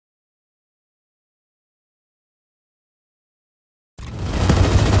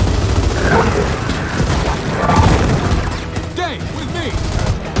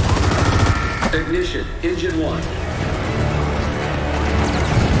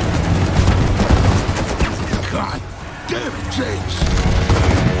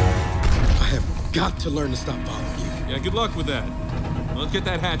got to learn to stop following you. Yeah, good luck with that. Let's get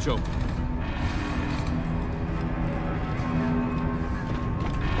that hatch open.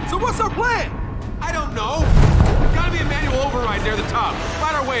 So what's our plan? I don't know. Gotta be a manual override near the top.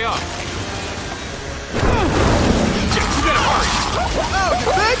 Find our way up. Shit, we gotta hurry. Oh, you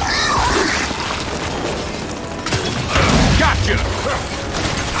think? Gotcha!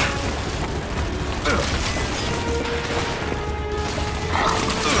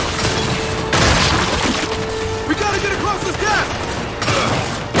 We gotta get across this gap!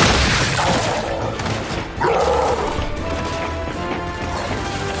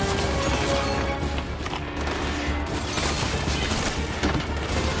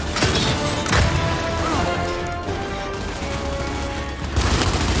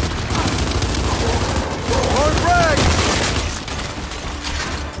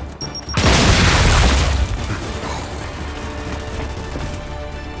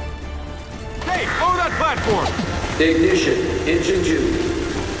 Ignition, engine 2.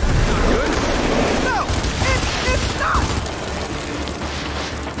 Not good? No! It's not!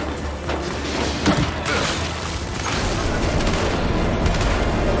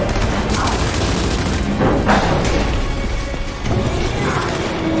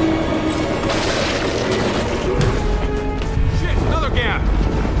 Shit, another gap!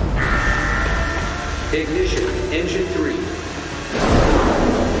 Ignition, engine 3.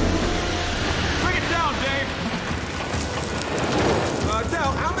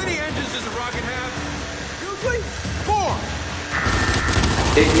 How many engines does a rocket have? Usually 4.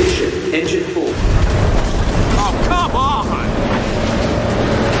 Ignition, engine 4. Oh, come on!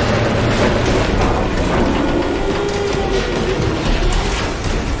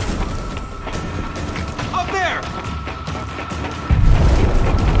 Up there!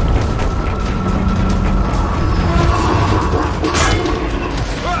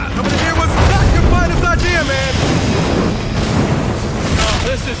 Coming in here was not your finest idea, man!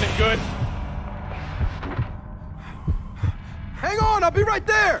 This isn't good. Hang on, I'll be right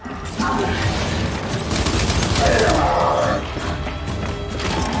there!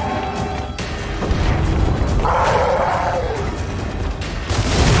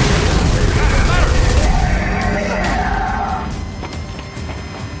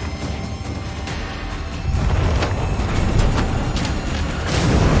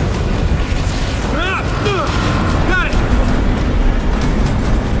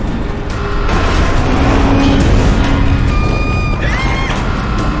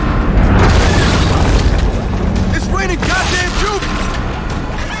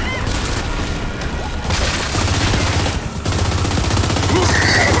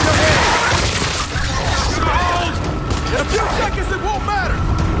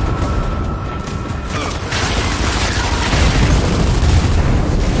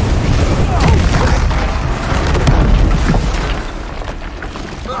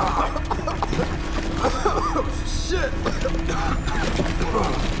 Shit!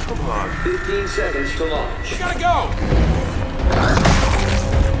 Come on. 15 seconds to launch. We gotta go!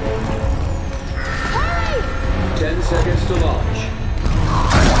 Hurry! 10 seconds to launch.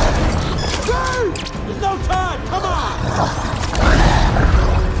 Go! There's no time! Come on!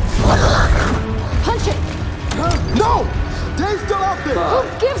 Punch it! No! Dave's still out there! Who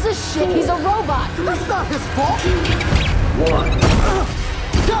gives a shit? He's a robot! That's not his fault!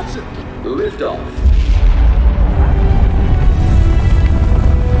 1. Gotcha! Lift off.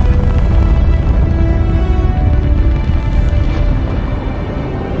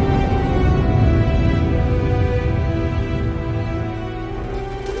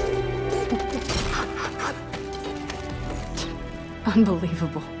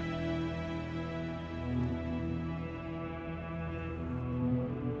 Unbelievable.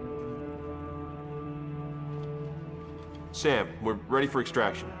 Sam, we're ready for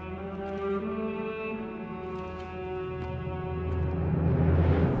extraction.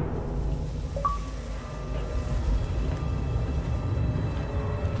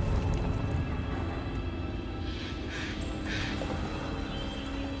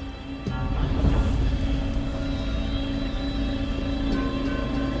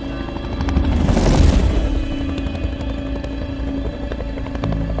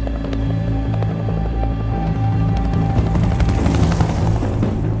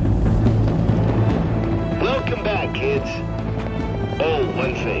 Kids. Oh,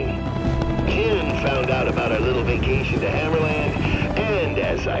 one thing. Kim found out about our little vacation to Hammerland, and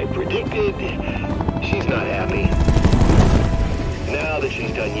as I predicted, she's not happy. Now that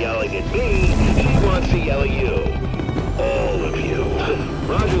she's done yelling at me, she wants to yell at you. All of you.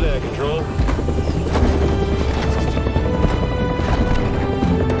 Roger that, Control.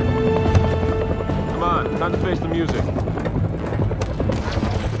 music.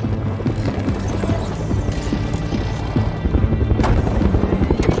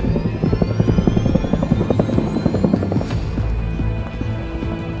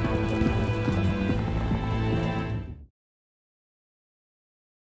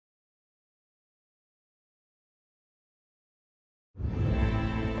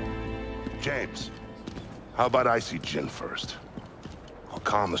 James, how about I see Jin first? I'll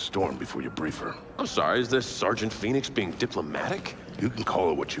calm the storm before you brief her. I'm sorry, is this Sergeant Phoenix being diplomatic? You can call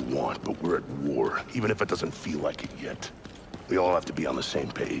it what you want, but we're at war, even if it doesn't feel like it yet. We all have to be on the same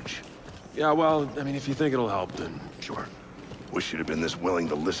page. Yeah, well, I mean, if you think it'll help, then sure. Wish you'd have been this willing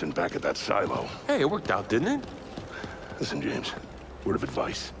to listen back at that silo. Hey, it worked out, didn't it? Listen, James, word of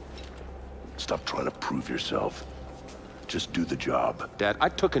advice. Stop trying to prove yourself. Just do the job. Dad, I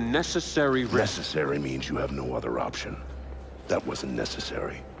took a necessary risk. Necessary means you have no other option. That wasn't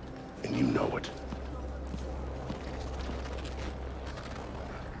necessary, and you know it.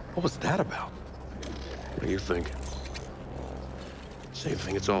 What was that about? What do you think? Same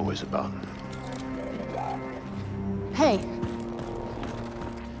thing it's always about. Hey.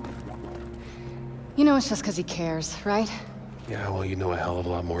 You know it's just because he cares, right? Yeah, well, you know a hell of a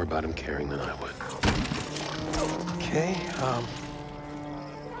lot more about him caring than I would. Okay,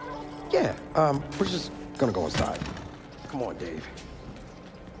 we're just gonna go inside. Come on, Dave.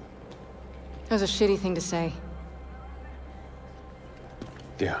 That was a shitty thing to say.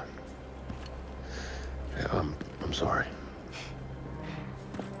 Yeah. I'm sorry.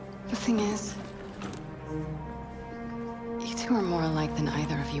 The thing is, you two are more alike than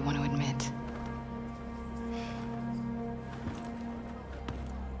either of you want to admit.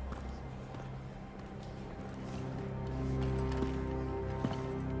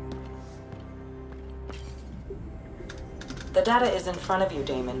 The data is in front of you,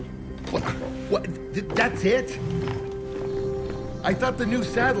 Damon. What? That's it? I thought the new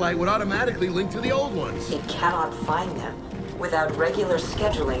satellite would automatically link to the old ones. It cannot find them. Without regular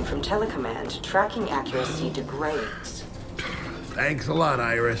scheduling from telecommand, tracking accuracy degrades. Thanks a lot,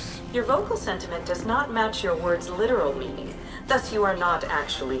 Iris. Your vocal sentiment does not match your words' literal meaning. Thus, you are not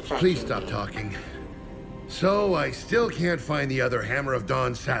actually thanking Please stop me. talking. So, I still can't find the other Hammer of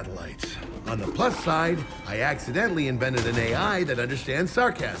Dawn satellites. On the plus side, I accidentally invented an AI that understands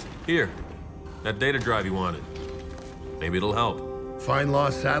sarcasm. Here. That data drive you wanted. Maybe it'll help. Find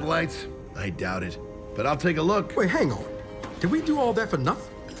lost satellites? I doubt it. But I'll take a look. Wait, hang on. Did we do all that for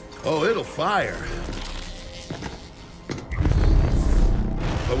nothing? Oh, it'll fire.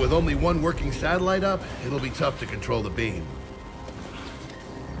 But with only one working satellite up, it'll be tough to control the beam.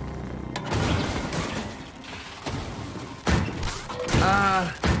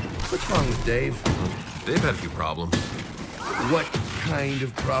 What's wrong with Dave? They've had a few problems. What kind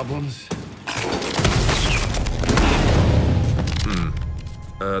of problems?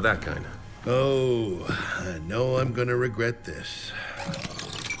 That kind. Oh, I know I'm gonna regret this.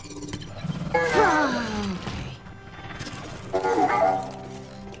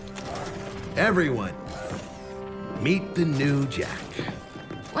 Everyone, meet the new Jack.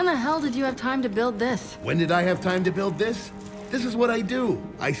 When the hell did you have time to build this? When did I have time to build this? This is what I do.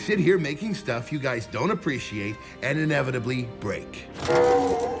 I sit here making stuff you guys don't appreciate and inevitably break.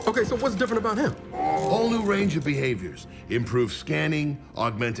 Okay, so what's different about him? Whole new range of behaviors. Improved scanning,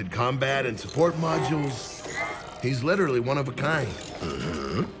 augmented combat, and support modules. He's literally one of a kind.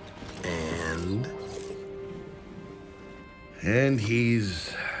 And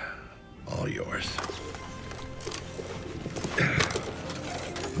he's all yours.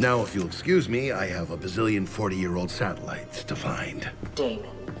 Now, if you'll excuse me, I have a bazillion 40-year-old satellites to find.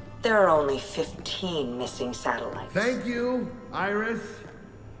 Damon, there are only 15 missing satellites. Thank you, Iris.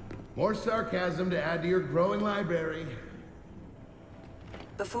 More sarcasm to add to your growing library.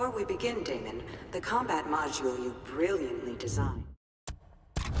 Before we begin, Damon, the combat module you brilliantly designed